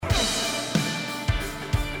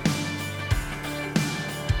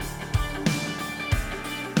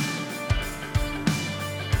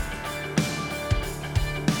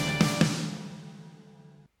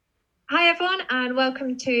and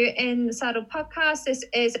welcome to In the Saddle podcast. This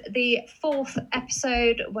is the 4th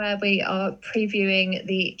episode where we are previewing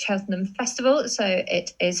the Cheltenham Festival. So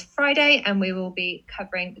it is Friday and we will be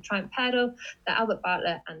covering the Triumph Hurdle, the Albert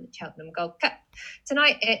Bartlett and the Cheltenham Gold Cup.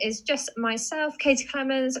 Tonight it is just myself, Katie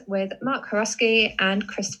Clemens, with Mark Horosky and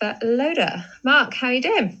Christopher Loader. Mark, how are you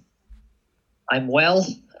doing? I'm well.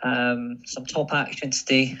 Some top action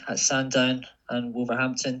today at Sandown and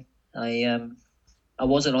Wolverhampton. I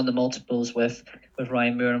wasn't on the multiples with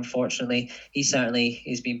Ryan Moore, unfortunately. He's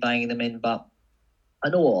been banging them in, but I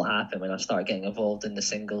know what will happen when I start getting involved in the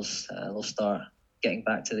singles. They'll start getting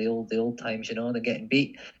back to the old times, they're getting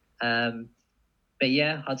beat. But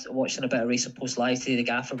yeah, I was watching a bit of Racing Post Live today. The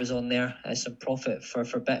gaffer was on there. Some profit for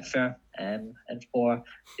Betfair and for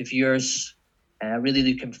the viewers. Really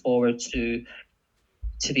looking forward to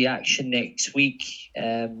the action next week.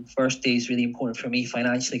 First day is really important for me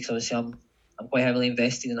financially because obviously I'm quite heavily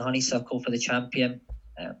invested in the Honeysuckle for the champion.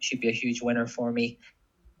 Should be a huge winner for me.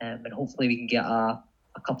 And hopefully we can get a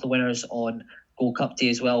couple of winners on Gold Cup Day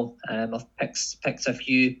as well. I've picked a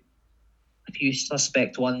few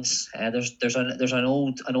suspect ones. There's an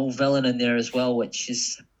old villain in there as well, which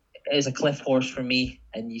is a cliff horse for me.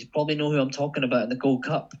 And you probably know who I'm talking about in the Gold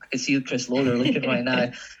Cup. I can see Chris Loader looking right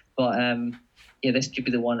now. But yeah, this could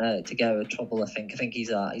be the one to get out of trouble. I think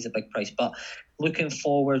he's a big price. But looking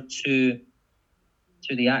forward to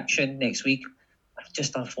the action next week.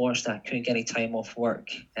 Just unfortunate I couldn't get any time off work.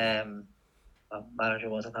 My manager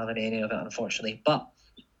wasn't having any of it, unfortunately. But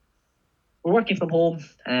we're working from home.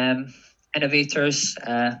 Innovators.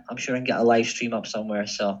 I'm sure I can get a live stream up somewhere.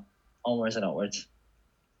 So onwards and upwards.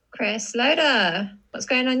 Chris Loader, what's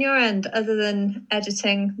going on your end other than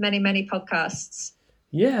editing many podcasts?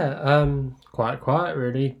 Yeah, quite quiet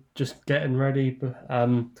really. Just getting ready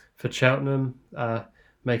for Cheltenham.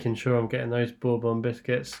 Making sure I'm getting those bourbon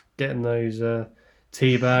biscuits, getting those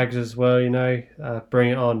tea bags as well. Bring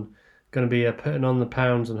it on. Going to be putting on the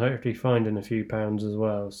pounds and hopefully finding a few pounds as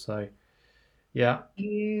well. So, yeah.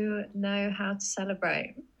 You know how to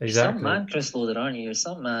celebrate. Exactly. Some man, Chris Loader, aren't you? You're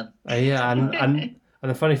some man. Yeah, and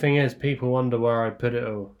the funny thing is, people wonder where I put it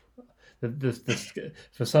all.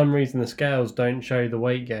 For some reason, the scales don't show the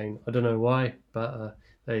weight gain. I don't know why, but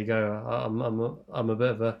there you go. I'm a bit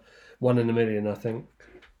of a 1 in a million, I think.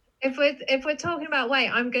 If we're talking about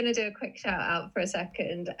weight, I'm going to do a quick shout out for a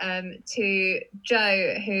second to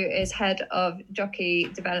Joe, who is head of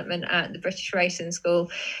jockey development at the British Racing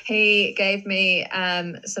School. He gave me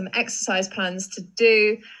some exercise plans to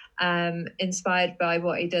do, inspired by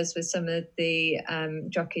what he does with some of the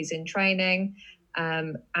jockeys in training.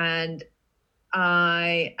 And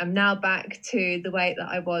I am now back to the weight that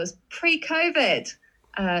I was pre-COVID.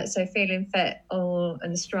 So feeling fit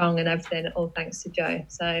and strong and everything, all thanks to Joe.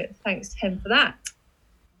 So thanks to him for that.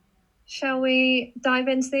 Shall we dive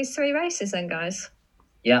into these 3 races then, guys?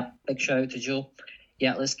 Yeah, big shout out to Joe.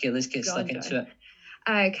 Yeah, let's get stuck into it.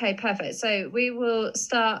 Okay, perfect. So we will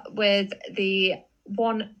start with the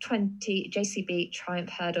 120 JCB Triumph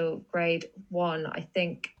Hurdle Grade 1. I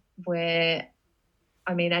think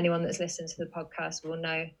anyone that's listened to the podcast will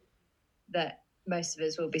know that most of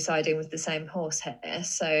us will be siding with the same horse here.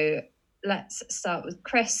 So let's start with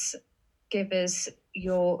Chris. Give us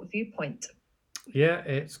your viewpoint. Yeah,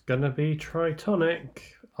 it's going to be Tritonic.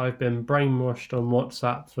 I've been brainwashed on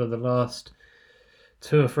WhatsApp for the last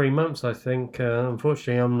 2 or 3 months, I think.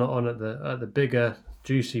 Unfortunately, I'm not on at the bigger,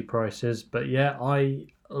 juicy prices. But yeah, I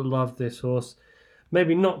love this horse.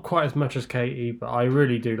 Maybe not quite as much as Katie, but I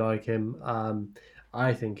really do like him.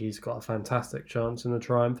 I think he's got a fantastic chance in the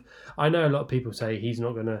Triumph. I know a lot of people say he's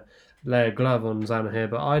not going to lay a glove on Zanahiyr,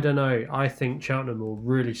 but I don't know. I think Cheltenham will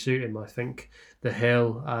really suit him. I think the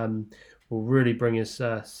hill will really bring his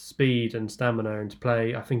speed and stamina into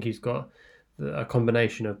play. I think he's got a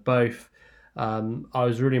combination of both. I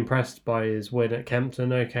was really impressed by his win at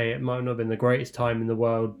Kempton. Okay, it might not have been the greatest time in the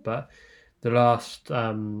world, but the last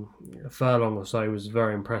furlong or so was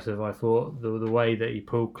very impressive, I thought. The way that he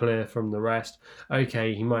pulled clear from the rest.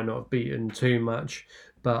 Okay, he might not have beaten too much,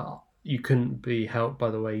 but you couldn't be helped by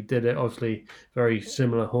the way he did it. Obviously, very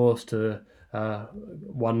similar horse to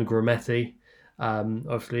one Grametti,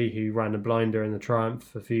 obviously, who ran a blinder in the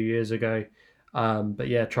Triumph a few years ago. But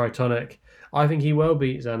yeah, Tritonic. I think he will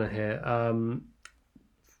beat Zanahiyr.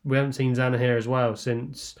 We haven't seen Zanahiyr as well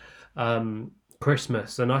since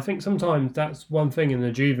Christmas, and I think sometimes that's one thing in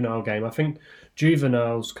the juvenile game. I think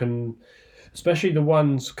juveniles can, especially the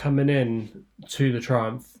ones coming in to the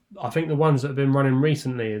Triumph, I think the ones that have been running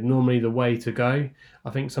recently are normally the way to go. I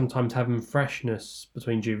think sometimes having freshness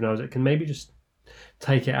between juveniles, it can maybe just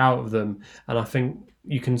take it out of them, and I think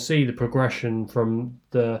you can see the progression from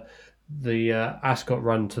the the Ascot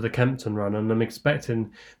run to the Kempton run, and I'm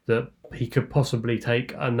expecting that he could possibly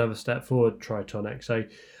take another step forward, Tritonic. So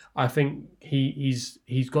I think he's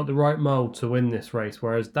got the right mould to win this race.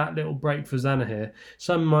 Whereas that little break for Zanahiyr,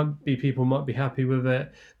 people might be happy with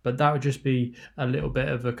it, but that would just be a little bit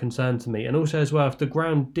of a concern to me. And also as well, if the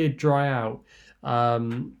ground did dry out,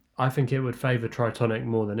 I think it would favour Tritonic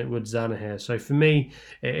more than it would Zanahiyr. So for me,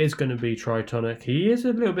 it is going to be Tritonic. He is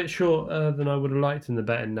a little bit shorter than I would have liked in the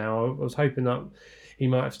betting now. I was hoping that he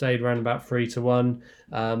might have stayed around about 3-1.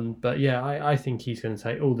 But yeah, I think he's going to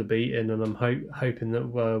take all the beating, and I'm hoping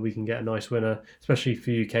that we can get a nice winner, especially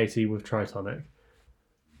for you, Katie, with Tritonic.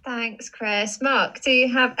 Thanks, Chris. Mark, do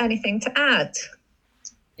you have anything to add?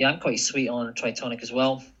 Yeah, I'm quite sweet on Tritonic as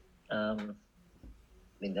well. I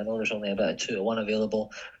know there's only about a 2-1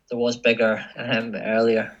 available. There was bigger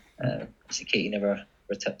earlier. Katie never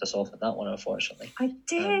tipped us off with that one, unfortunately. I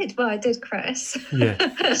did. I did, Chris. Yeah.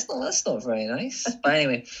 that's not very nice. But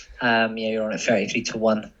anyway, you're on at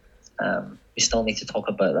 33-1. We still need to talk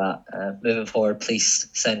about that. Moving forward, please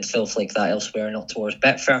send filth like that elsewhere, not towards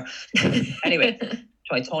Betfair. Anyway,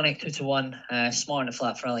 Tritonic 2-1. Smart and the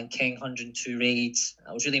flat for Alan King, 102 raids.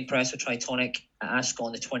 I was really impressed with Tritonic at Ascot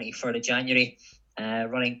on the 23rd of January.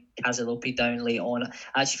 Running Kazalopi down late on.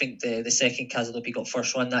 I actually think the second Kazalopi got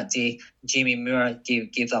first run that day. Jamie Moore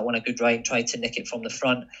gave that one a good ride and tried to nick it from the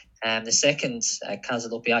front. The second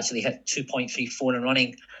Kazalopi actually hit 2.34 in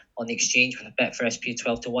running on the exchange with a bet for SP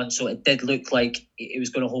 12-1. So it did look like it was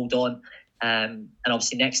going to hold on. And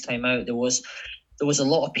obviously next time out there was a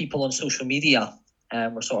lot of people on social media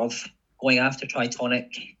were sort of going after Tritonic.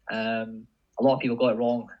 A lot of people got it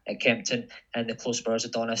wrong at Kempton and the Close Spurs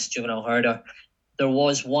Adonis Juvenile Herder. There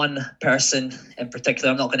was one person in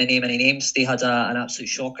particular, I'm not going to name any names, they had an absolute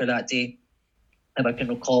shocker that day. If I can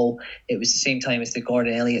recall, it was the same time as the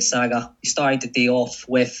Gordon Elliott saga. He started the day off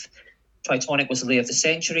with Tritonic was the lay of the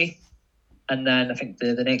century. And then I think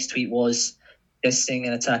the next tweet was dissing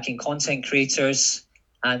and attacking content creators.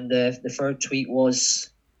 And the third tweet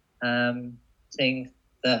was saying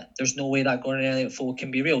that there's no way that Gordon Elliott photo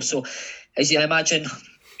can be real. So as you imagine,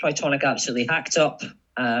 Tritonic absolutely hacked up.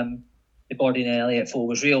 The Gordon Elliott photo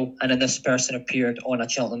was real, and then this person appeared on a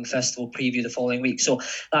Cheltenham Festival preview the following week. So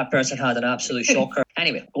that person had an absolute shocker.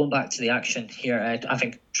 Anyway, going back to the action here, I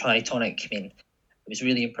think Tritonic, it was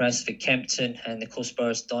really impressive at Kempton and the Close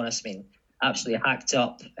Spurs Adonis, absolutely hacked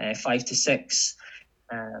up 5-6.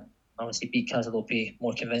 Obviously beat Kazalopi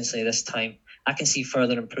more convincingly this time. I can see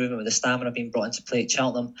further improvement with the stamina being brought into play at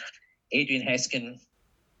Cheltenham. Adrian Heskin,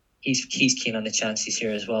 he's keen on the chances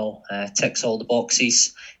here as well. Ticks all the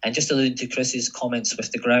boxes. And just alluding to Chris's comments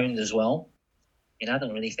with the ground as well. I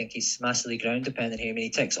don't really think he's massively ground dependent here. He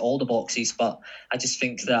ticks all the boxes, but I just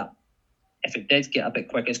think that if it did get a bit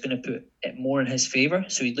quicker, it's going to put it more in his favour.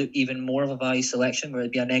 So he'd look even more of a value selection where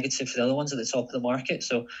it'd be a negative for the other ones at the top of the market.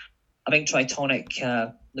 So I think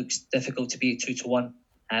Tritonic looks difficult to beat 2-1.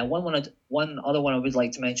 One other one I would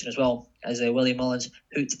like to mention as well is Willie Mullins,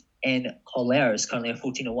 Hoot in Collier is currently a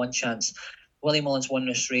 14-1 chance. Willie Mullins won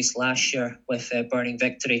this race last year with Burning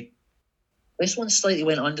Victory. This one slightly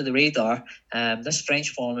went under the radar. This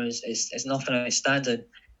French form is nothing outstanding,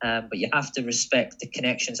 but you have to respect the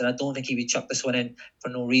connections, and I don't think he would chuck this one in for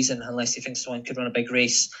no reason unless he thinks someone could run a big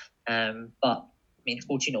race. But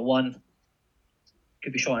 14-1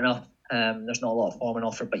 could be short enough. There's not a lot of form on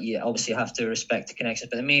offer, but you obviously have to respect the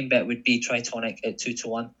connections. But the main bet would be Tritonic at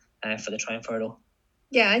 2-1 for the Triumph Hurdle.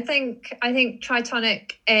 Yeah, I think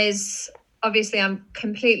Tritonic is, obviously I'm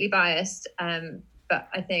completely biased, but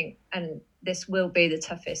I think, and this will be the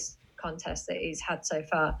toughest contest that he's had so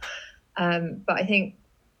far. But I think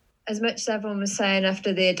as much as everyone was saying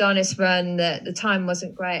after the Adonis run that the time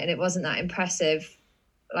wasn't great and it wasn't that impressive,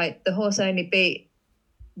 like the horse only beat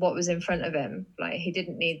what was in front of him. Like he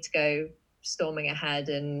didn't need to go storming ahead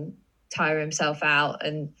and tire himself out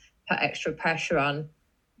and put extra pressure on.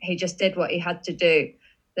 He just did what he had to do.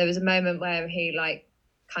 There was a moment where he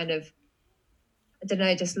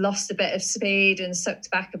just lost a bit of speed and sucked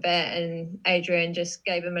back a bit, and Adrian just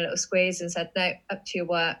gave him a little squeeze and said, no, up to your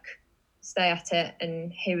work, stay at it.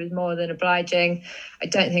 And he was more than obliging. I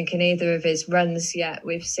don't think in either of his runs yet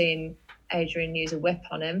we've seen Adrian use a whip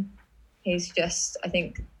on him. He's just, I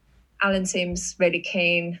think Alan seems really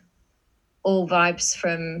keen. All vibes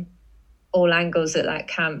from all angles at that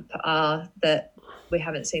camp are that we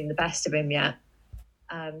haven't seen the best of him yet.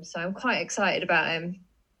 So I'm quite excited about him.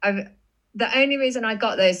 The only reason I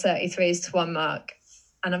got those 33-1 mark,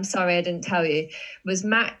 and I'm sorry I didn't tell you, was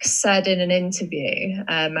Max said in an interview,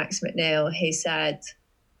 Max McNeil, he said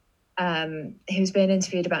he was being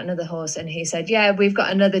interviewed about another horse, and he said, "Yeah, we've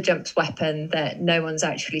got another jumps weapon that no one's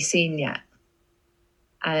actually seen yet."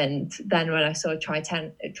 And then when I saw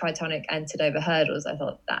Tritonic entered over hurdles, I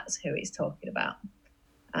thought that's who he's talking about.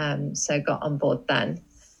 So got on board then.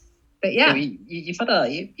 But yeah, you've had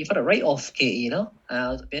a write off, Katie. You know,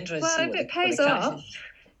 I'd be interested. Well, if it pays off,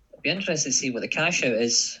 I'd be interested to see what the cash out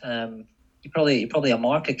is. You probably a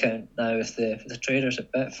mark account now with the traders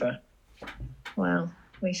at Betfair. Well,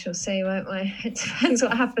 we shall see, won't we? It depends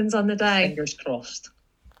what happens on the day. Fingers crossed.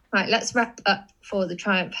 Right, let's wrap up for the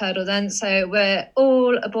Triumph Hurdle then. So we're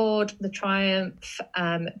all aboard the Triumph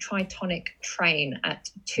Tritonic train at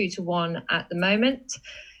 2-1 at the moment.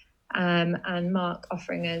 And Mark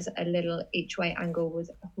offering us a little each way angle with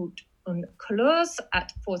Haute en Couleurs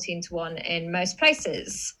at 14-1 in most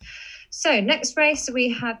places. So next race, we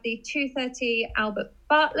have the 2:30 Albert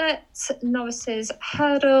Bartlett Novices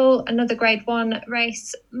Hurdle, another Grade 1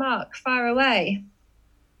 race. Mark, fire away.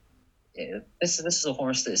 Yeah, this is a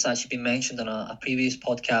horse that's actually been mentioned on a previous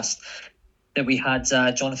podcast that we had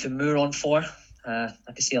Jonathan Moore on for. I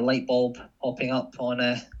can see a light bulb popping up on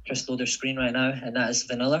Chris Loader's screen right now, and that is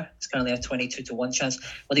Vanilla. It's currently a 22-1 chance.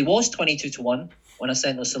 Well, he was 22-1 when I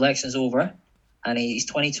sent those selections over, and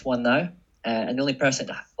he's 20-1 now. And the only person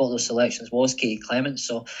that got those selections was Katie Clements.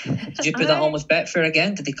 So did you put that on with Betfair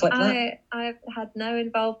again? Did they clip that? I've had no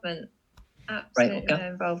involvement. Absolutely no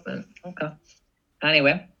involvement. Okay.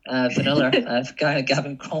 Anyway, Vanilla,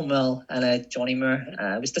 Gavin Cromwell and Johnny Moore.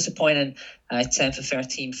 It was disappointing. 10th and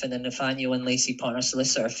 13th in the Nathaniel and Lacey Partner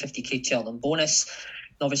Solicitor 50k Cheltenham bonus.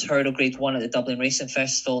 Novice Hurdle Grade 1 at the Dublin Racing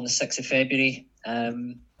Festival on the 6th of February.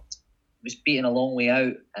 Was beaten a long way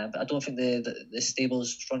out, but I don't think the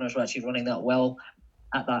stables runners were actually running that well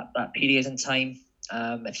at that period in time.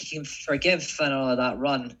 If you can forgive Vanilla that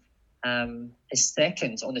run, his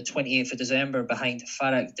second on the 28th of December behind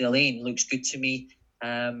Farrak Delane looks good to me.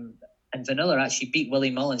 And Vanilla actually beat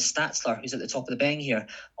Willie Mullen Statzler, who's at the top of the bang here,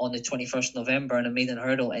 on the 21st of November in a maiden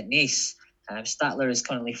hurdle at Naas. Statler is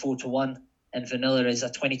currently 4-1, and Vanilla is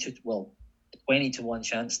a 20-1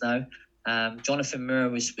 chance now. Jonathan Moore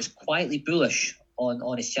was quietly bullish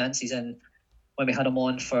on his chances, and when we had him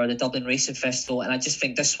on for the Dublin Racing Festival, and I just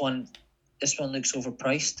think this one looks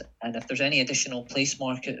overpriced. And if there's any additional place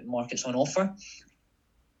markets on offer,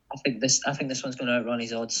 I think this one's going to outrun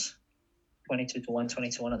his odds. 22-1,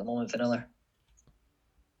 20-1 at the moment, Vanilla.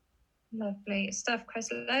 Lovely stuff, Chris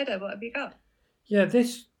Loader. What have you got? Yeah,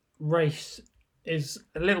 this race is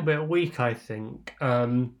a little bit weak, I think.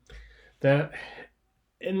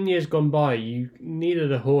 In years gone by, you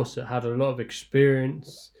needed a horse that had a lot of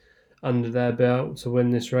experience under their belt to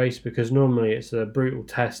win this race, because normally it's a brutal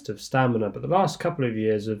test of stamina. But the last couple of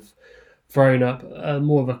years have thrown up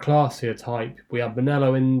more of a classier type. We had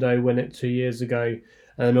Bonello Indo win it 2 years ago,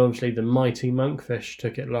 and then obviously the mighty Monkfish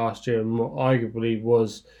took it last year, and what arguably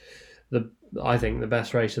was I think the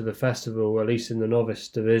best race of the festival, at least in the novice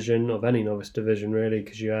division, of any novice division really,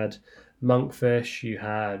 because you had Monkfish, you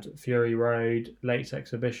had Fury Road, Lakes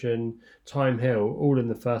Exhibition, Time Hill, all in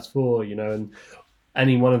the first four, and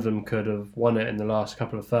any one of them could have won it in the last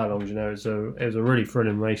couple of furlongs. It was a really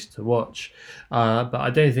thrilling race to watch. But I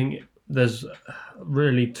don't think there's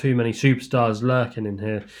really too many superstars lurking in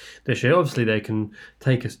here this year. Obviously, they can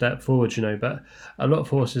take a step forward, but a lot of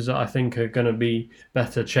horses that I think are going to be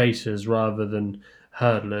better chasers rather than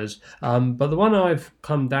hurdlers. But the one I've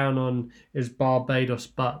come down on is Barbados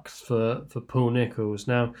Bucks for Paul Nicholls.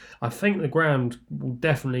 Now, I think the ground will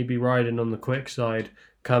definitely be riding on the quick side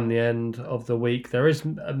come the end of the week. There is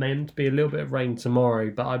meant to be a little bit of rain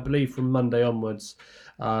tomorrow, but I believe from Monday onwards,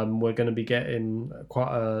 we're going to be getting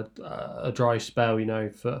quite a dry spell,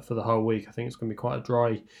 for the whole week. I think it's going to be quite a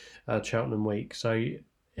dry Cheltenham week. So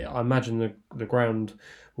I imagine the ground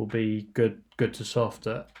will be good to soft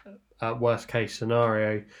at worst case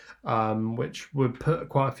scenario, which would put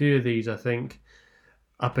quite a few of these, I think,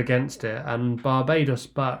 up against it. And Barbados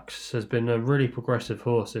Bucks has been a really progressive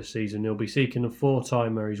horse this season. He'll be seeking a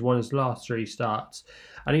 4-timer. He's won his last 3 starts,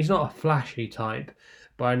 and he's not a flashy type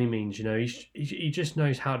by any means. He just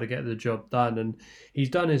knows how to get the job done, and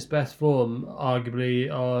he's done his best form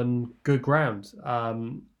arguably on good ground.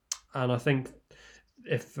 And I think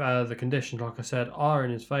if the conditions, like I said, are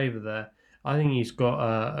in his favour there, I think he's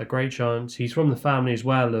got a great chance. He's from the family as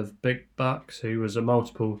well of Big Bucks, who was a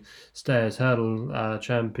multiple stairs hurdle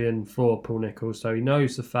champion for Paul Nicholls, so he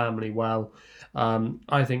knows the family well.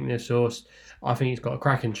 I think this horse, he's got a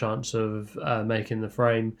cracking chance of making the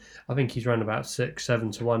frame. I think he's around about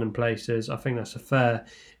 6-7-1 in places. I think that's a fair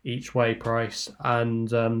each way price,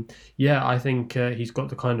 and I think he's got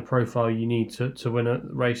the kind of profile you need to win a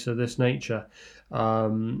race of this nature.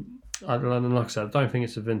 like I said, I don't think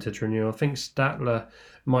it's a vintage renewal. I think Statler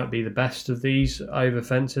might be the best of these over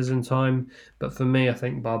fences in time, but for me, I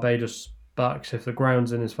think Barbados Bucks, if the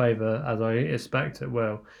ground's in his favour, as I expect it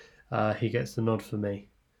will, he gets the nod for me.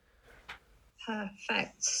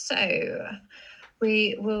 Perfect. So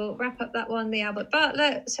we will wrap up that one, the Albert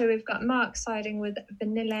Bartlett. So we've got Mark siding with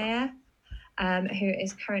Vanilla, who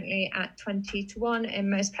is currently at 20-1 in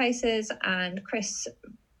most places, and Chris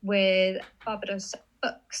with Barbados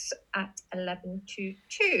Bucks at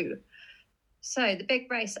 11-2. So the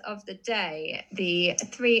big race of the day, the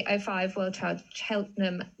 305 World Child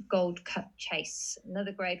Cheltenham Gold Cup Chase,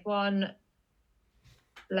 another Grade 1.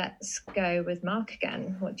 Let's go with Mark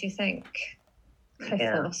again. What do you think? Cliff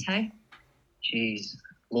Horse, hey? Jeez,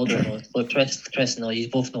 load of those. Look, Chris, no, you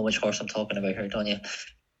both know which horse I'm talking about here, don't you?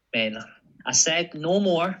 Man, I said no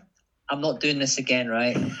more. I'm not doing this again,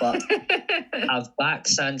 right? But I've backed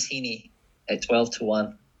Santini at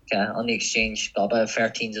 12-1. Okay, on the exchange, got about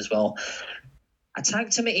 13s as well. I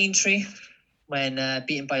tanked him at Aintree when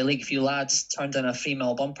beaten by Lakeview Lads, turned in a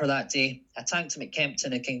 3-mile bumper that day. I tanked him at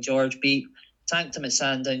Kempton and King George beat. Tanked him at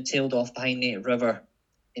Sandown, tailed off behind Native River.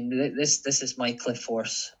 And this is my Cliff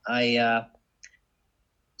Horse.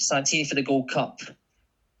 Santini for the Gold Cup.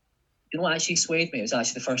 You know what actually swayed me? It was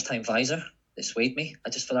actually the first time Visor that swayed me. I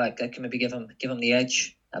just feel like I can maybe give him the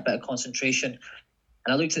edge, a bit of concentration.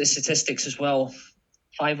 And I looked at the statistics as well.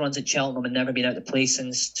 5 runs at Cheltenham and never been out of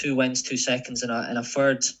placings. 2 wins, 2 seconds, and a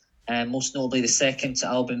third. Most notably the second to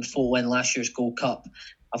Albion Photo win last year's Gold Cup.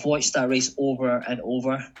 I've watched that race over and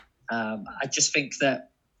over. I just think that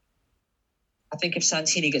if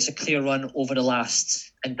Santini gets a clear run over the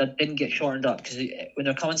last and that didn't get shortened up, because when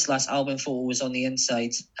they're coming to the last, Albion Photo was on the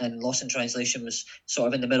inside and Lost in Translation was sort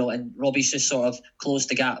of in the middle, and Robbie's just sort of closed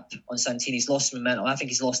the gap on Santini's lost momentum. I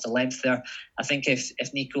think he's lost the length there. I think if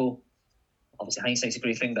Nico, obviously hindsight's a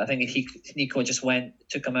great thing, but I think if Nico just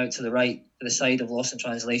took him out to the right, to the side of Lost in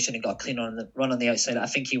Translation and got a clean run on the outside, I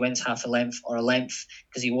think he wins half a length or a length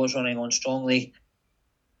because he was running on strongly.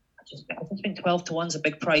 I just think 12-1 is a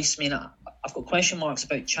big price. I mean, I've got question marks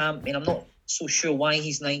about Champ. I mean, I'm not so sure why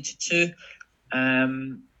he's 9-2.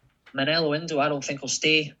 Manello Indo, I don't think he'll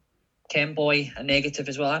stay. Kemboy, a negative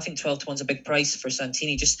as well. I think 12-1 is a big price for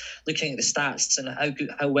Santini, just looking at the stats and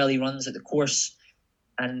how well he runs at the course.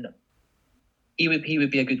 And he would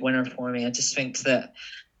be a good winner for me. I just think that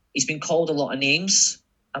he's been called a lot of names.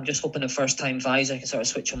 I'm just hoping the first time Visor can sort of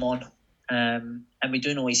switch him on. And we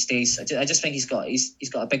do know he stays. I just think he's got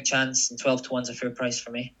a big chance, and 12-1 is a fair price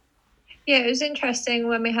for me. Yeah, it was interesting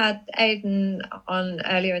when we had Aidan on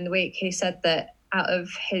earlier in the week. He said that out of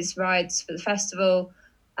his rides for the festival,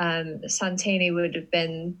 Santini would have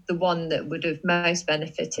been the one that would have most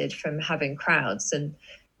benefited from having crowds. And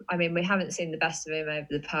I mean, we haven't seen the best of him over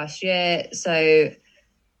the past year, so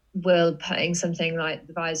will putting something like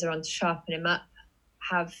the Visor on to sharpen him up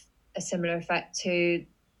have a similar effect to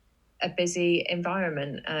a busy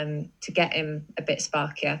environment to get him a bit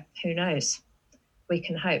sparkier? Who knows? We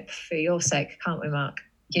can hope for your sake, can't we, Mark?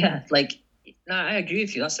 Yeah, I agree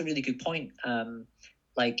with you. That's a really good point. I'm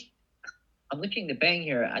looking at the betting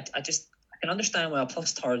here. I can understand why a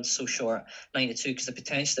plus card's so short, 9-2, because the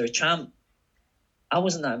potential there. Champ, I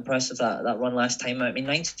wasn't that impressed with that run last time out. I mean,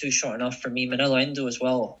 9-2 is short enough for me. Manila Indo as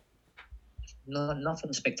well.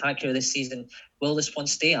 Nothing spectacular this season. Will this one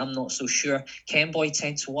stay? I'm not so sure. Kemboy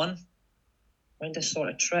 10-1. Around this sort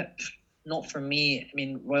of trip, not for me. I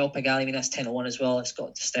mean, Royal Pagali, that's 10-1 as well. It's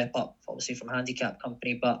got to step up, obviously, from handicap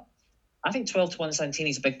company. But I think 12-1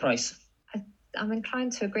 Santini's a big price. I'm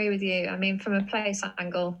inclined to agree with you. I mean, from a place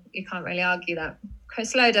angle, you can't really argue that.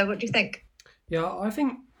 Chris Loder, what do you think? Yeah, I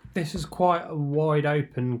think this is quite a wide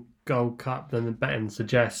open Gold Cup than the betting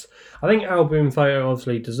suggests. I think Albion Photo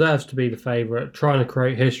obviously deserves to be the favourite, trying to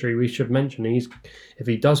create history. We should mention if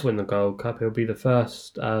he does win the Gold Cup, he'll be the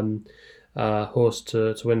first horse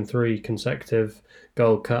to win 3 consecutive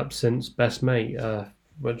Gold Cups since Best Mate,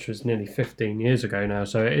 which was nearly 15 years ago now.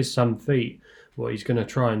 So it is some feat what he's going to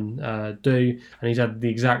try and do. And he's had the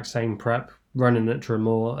exact same prep, running at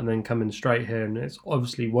Dromore and then coming straight here, and it's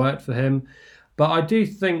obviously worked for him. But I do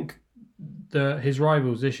think that his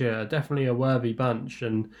rivals this year are definitely a worthy bunch,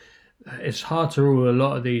 and it's hard to rule a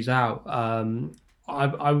lot of these out.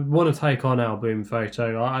 I would want to take on Albion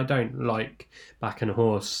Photo. I don't like backing a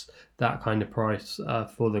horse that kind of price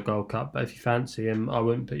for the Gold Cup, but if you fancy him, I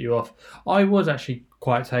wouldn't put you off. I was actually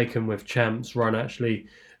quite taken with Champ's run actually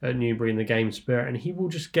at Newbury in the Game Spirit, and he will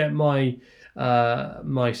just get my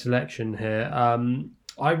selection here.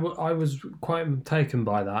 I was quite taken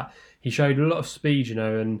by that. He showed a lot of speed,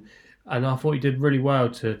 and I thought he did really well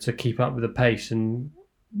to keep up with the pace, and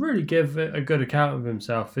really give a good account of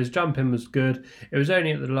himself. His jumping was good. It was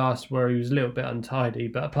only at the last where he was a little bit untidy,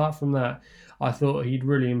 but apart from that, I thought he'd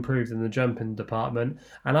really improved in the jumping department,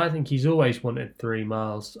 and I think he's always wanted 3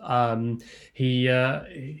 miles. He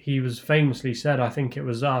was famously said, I think it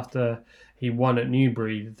was after he won at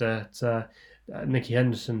Newbury, that Nicky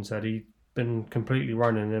Henderson said he'd been completely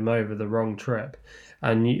running him over the wrong trip.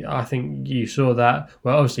 And I think you saw that.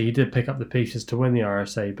 Well, obviously he did pick up the pieces to win the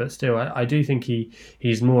RSA, but still, I do think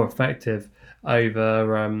he's more effective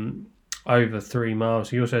over 3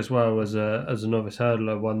 miles. He also, as well as a novice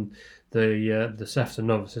hurdler, won the Sefton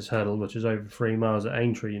Novices Hurdle, which is over 3 miles at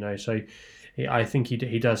Aintree. So I think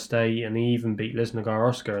he does stay, and he even beat Lisnagar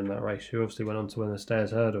Oscar in that race, who obviously went on to win the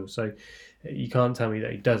Stairs Hurdle. So you can't tell me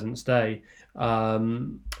that he doesn't stay.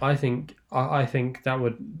 I think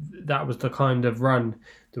that was the kind of run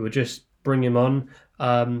that would just bring him on.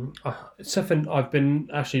 Something I've been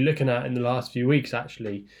actually looking at in the last few weeks,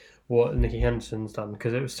 actually, what Nicky Henderson's done,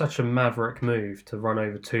 because it was such a maverick move to run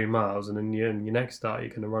over 2 miles, and then your next start you're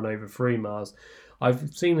going to run over 3 miles.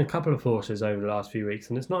 I've seen a couple of horses over the last few weeks,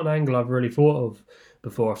 and it's not an angle I've really thought of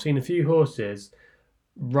before. I've seen a few horses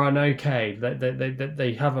run okay.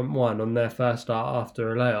 They haven't won on their first start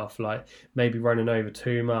after a layoff, like maybe running over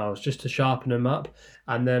 2 miles just to sharpen them up,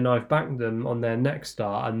 and then I've backed them on their next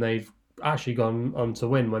start, and they've actually gone on to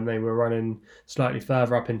win when they were running slightly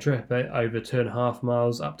further up in trip, over 2.5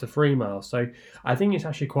 miles up to 3 miles. So I think it's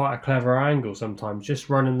actually quite a clever angle sometimes,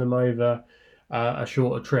 just running them over a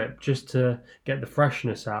shorter trip just to get the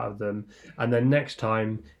freshness out of them, and then next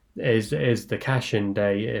time is the cash-in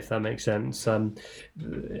day, if that makes sense.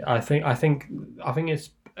 I think it's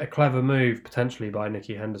a clever move potentially by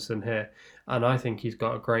Nicky Henderson here, and I think he's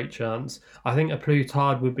got a great chance. I think A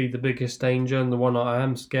Plutard would be the biggest danger and the one I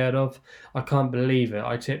am scared of. I can't believe it.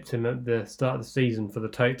 I tipped him at the start of the season for the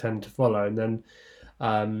Tote 10 to follow, and then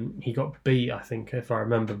he got beat, I think, if I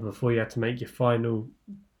remember, before you had to make your final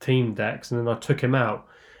team decks, and then I took him out,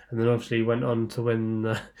 and then obviously he went on to win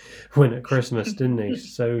at Christmas, didn't he?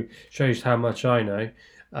 So shows how much I know.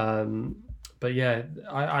 But yeah,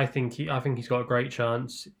 I think he's got a great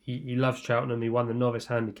chance. He loves Cheltenham. He won the novice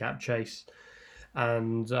handicap chase,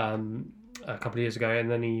 and a couple of years ago,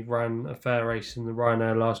 and then he ran a fair race in the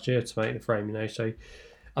Rhino last year to make the frame. So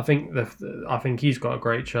I think he's got a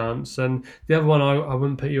great chance. And the other one I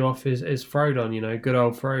wouldn't put you off is Frodon. Good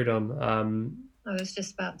old Frodon. I was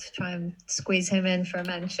just about to try and squeeze him in for a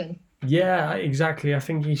mention. Yeah, exactly. I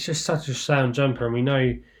think he's just such a sound jumper, and we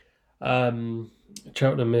know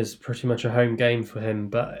Cheltenham is pretty much a home game for him.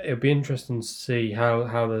 But it'll be interesting to see how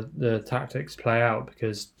the tactics play out,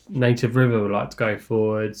 because Native River would like to go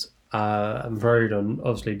forwards, and Frodon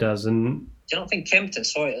obviously does. And do you not think Kempton?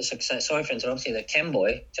 Sorry for interrupting. The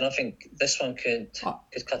Kemboy. Do you not think this one could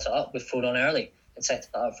cut it up with Frodon early and set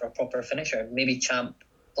it up for a proper finisher? Maybe Champ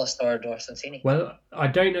plus third or Santini. Well, I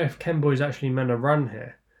don't know if Kemboy's actually meant to run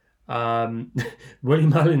here. Willie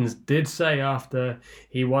Mullins did say after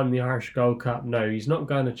he won the Irish Gold Cup, no, he's not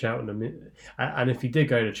going to Cheltenham. And if he did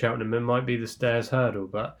go to Cheltenham, it might be the Stairs Hurdle.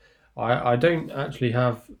 But I don't actually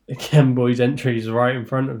have Kemboy's entries right in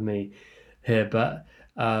front of me here. But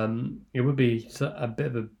it would be a bit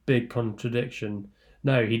of a big contradiction.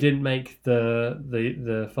 No, he didn't make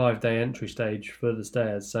the 5-day entry stage for the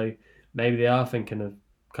Stairs. So maybe they are thinking of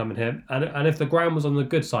coming here, and if the ground was on the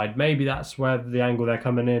good side, maybe that's where the angle they're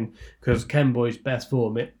coming in, because Kemboy's best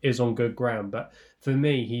form is on good ground. But for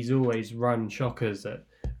me, he's always run shockers at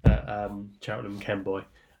Cheltenham. Kemboy.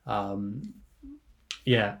 I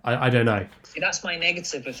don't know. See, that's my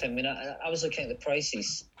negative with him. I was looking at the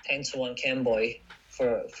prices: 10-1 Kemboy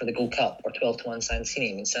for the Gold Cup, or 12-1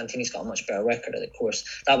 Santini. Santini's got a much better record at the course.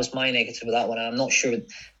 That was my negative with that one. I'm not sure the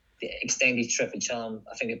extended trip at Cheltenham,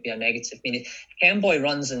 I think it'd be a negative. If Kemboy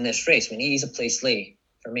runs in this race, he's a place lay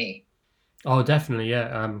for me. Oh, definitely, yeah.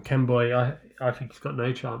 Kemboy, I think he's got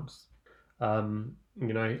no chance.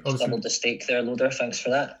 Just doubled the stake there, Loader. Thanks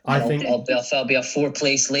for that. I'll be a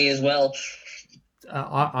 4-place lay as well.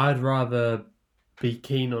 I'd rather be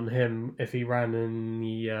keen on him if he ran in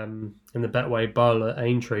the Betway Bowl at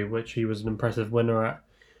Aintree, which he was an impressive winner at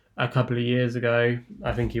a couple of years ago.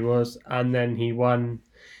 I think he was, and then he won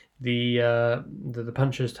the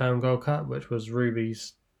Punchestown Gold Cup, which was Ruby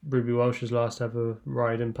Walsh's last ever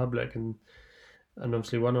ride in public, and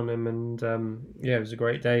obviously won on him. And it was a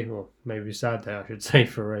great day, or maybe a sad day, I should say,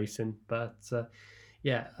 for racing. But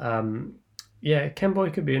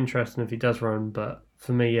Kemboy could be interesting if he does run. But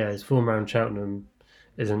for me, his form around Cheltenham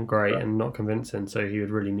isn't great and not convincing, so he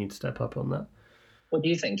would really need to step up on that. What do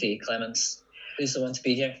you think, Kate Clements? Who's the one to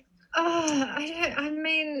be here?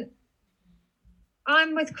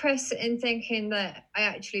 I'm with Chris in thinking that I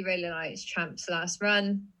actually really liked Champ's last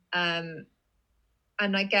run. And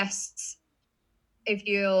I guess if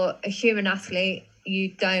you're a human athlete,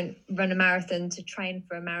 you don't run a marathon to train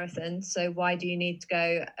for a marathon. So why do you need to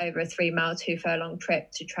go over a 3 mile, 2 furlong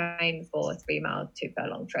trip to train for a 3 mile, 2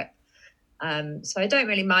 furlong trip? So I don't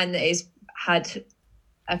really mind that he's had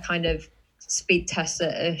a kind of speed test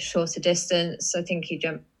at a shorter distance. I think he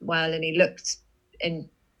jumped well and he looked in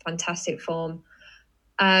fantastic form.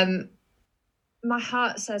 My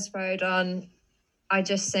heart says Rodon. I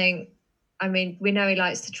just think, I mean, we know he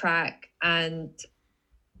likes to track, and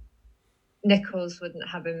Nichols wouldn't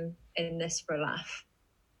have him in this for a laugh.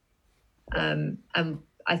 And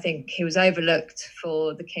I think he was overlooked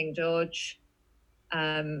for the King George.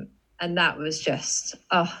 And that was just,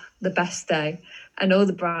 the best day. And all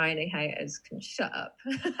the Bryony haters can shut up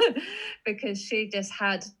because she just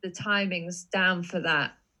had the timings down for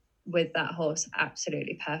that with that horse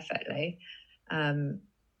absolutely perfectly. And,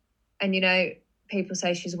 you know, people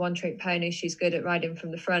say she's a one-trick pony. She's good at riding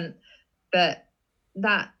from the front. But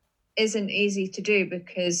that isn't easy to do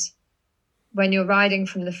because when you're riding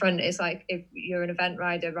from the front, it's like if you're an event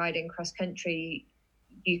rider riding cross-country,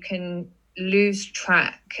 you can lose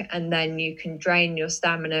track and then you can drain your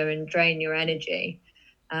stamina and drain your energy.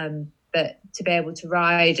 But to be able to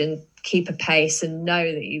ride and keep a pace and know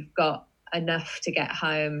that you've got enough to get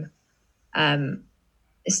home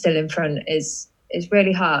still in front is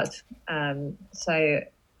really hard. So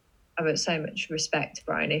I've got so much respect to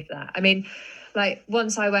Bryony for that. I mean, like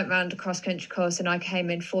once I went round a cross-country course and I came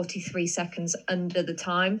in 43 seconds under the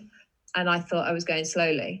time and I thought I was going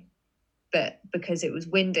slowly. But because it was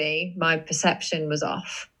windy, my perception was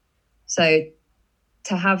off. So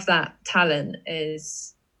to have that talent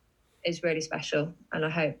is really special. And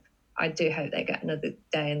I do hope they get another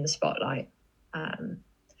day in the spotlight.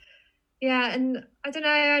 Yeah, and I don't know,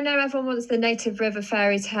 I know everyone wants the Native River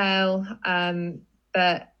fairy tale,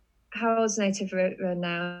 but how old's Native River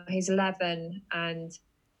now? He's 11, and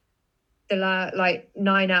the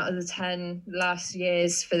 9 out of the 10 last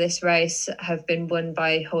years for this race have been won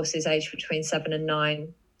by horses aged between 7 and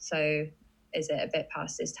 9. So is it a bit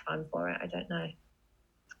past his time for it? I don't know.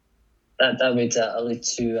 That would allude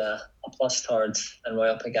to a plus towards and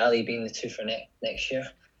Royal Pagali being the two for next year.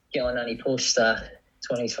 Get on any post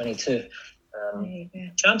 2022.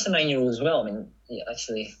 Champ's a 9-year-old as well. I mean,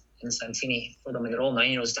 actually, in Santini, for them, they're all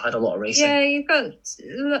 9-year-olds that had a lot of racing. Yeah, you've got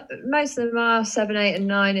most of them are 7, 8, and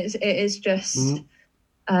 9. It is just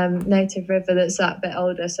Native River that's that bit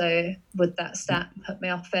older. So would that stat put me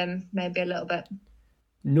off him maybe a little bit?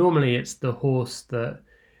 Normally, it's the horse that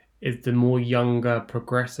is the more younger,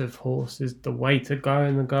 progressive horse is the way to go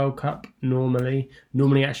in the Gold Cup. Normally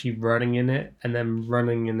actually running in it and then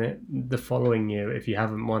running in it the following year if you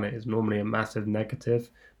haven't won it is normally a massive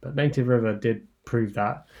negative. But Native River did prove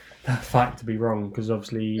that fact to be wrong because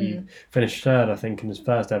obviously he finished third, I think, in his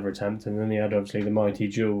first ever attempt, and then he had obviously the mighty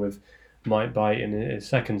duel with Might Bite in his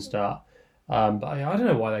second start. But I don't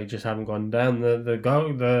know why they just haven't gone down the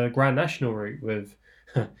Grand National route with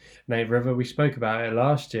Native River. We spoke about it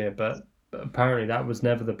last year, but apparently that was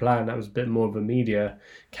never the plan. That was a bit more of a media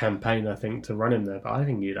campaign, I think, to run him there. But I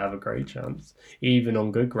think he'd have a great chance, even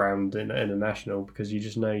on good ground in a national, because you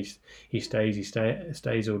just know he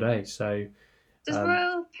stays all day. So does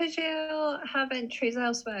Royal Pagil have entries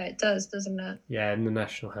elsewhere? It does, doesn't it? Yeah, in the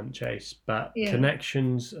National Hunt Chase, but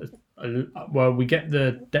connections. Well, we get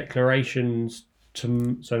the declarations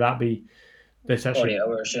so that'd be. This actually, 40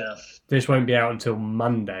 hours, yeah. This won't be out until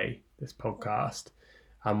Monday, this podcast,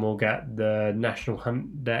 and we'll get the National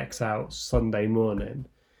Hunt decks out Sunday morning.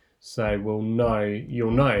 So you'll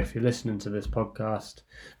know if you're listening to this podcast,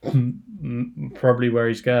 probably where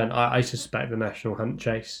he's going. I suspect the National Hunt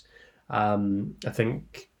Chase. I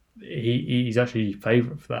think he's actually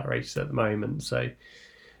favourite for that race at the moment. So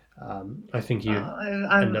I think I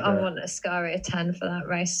want Ascaria 10 for that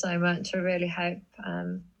race so much. I really hope.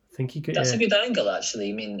 I think he could. That's a good angle, actually.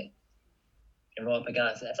 I mean, in Royal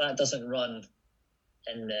Pagali, if that doesn't run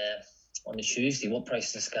on the Tuesday, what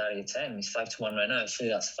price is Ascaria 10? He's 5-1 right now.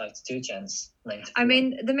 Surely that's a 5-2 chance. I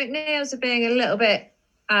mean, the McNeils are being a little bit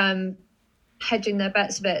hedging their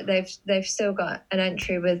bets a bit. They've still got an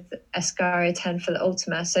entry with Ascaria 10 for the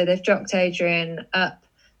Ultima, so they've jocked Adrian up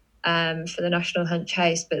for the National Hunt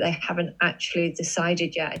Chase, but they haven't actually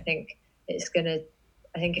decided yet. I think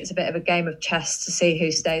it's a bit of a game of chess to see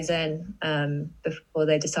who stays in before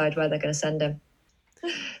they decide where they're going to send him.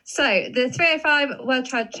 So the 305 World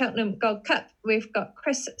Trad Cheltenham Gold Cup, we've got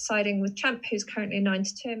Chris siding with Champ, who's currently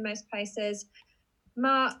 9-2 in most places.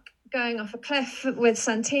 Mark going off a cliff with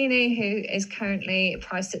Santini, who is currently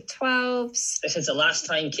priced at 12s. This is the last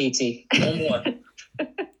time, Katie. No more.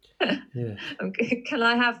 Yeah. Can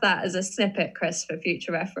I have that as a snippet, Chris, for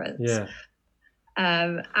future reference? Yeah.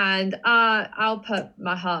 And I'll put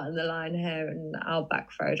my heart on the line here, and I'll back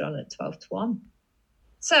Frodon at 12-1.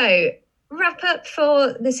 So, wrap up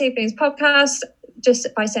for this evening's podcast just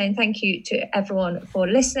by saying thank you to everyone for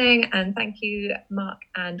listening, and thank you, Mark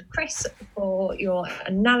and Chris, for your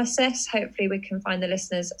analysis. Hopefully we can find the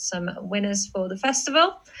listeners some winners for the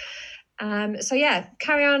festival. So yeah,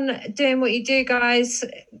 carry on doing what you do, guys.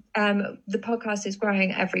 The podcast is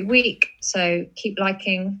growing every week, so keep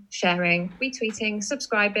liking, sharing, retweeting,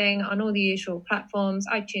 subscribing on all the usual platforms,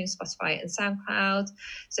 iTunes, Spotify and SoundCloud,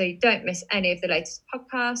 so you don't miss any of the latest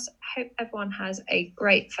podcasts. I hope everyone has a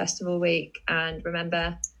great festival week, and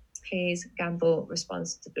remember, please gamble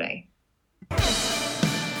responsibly.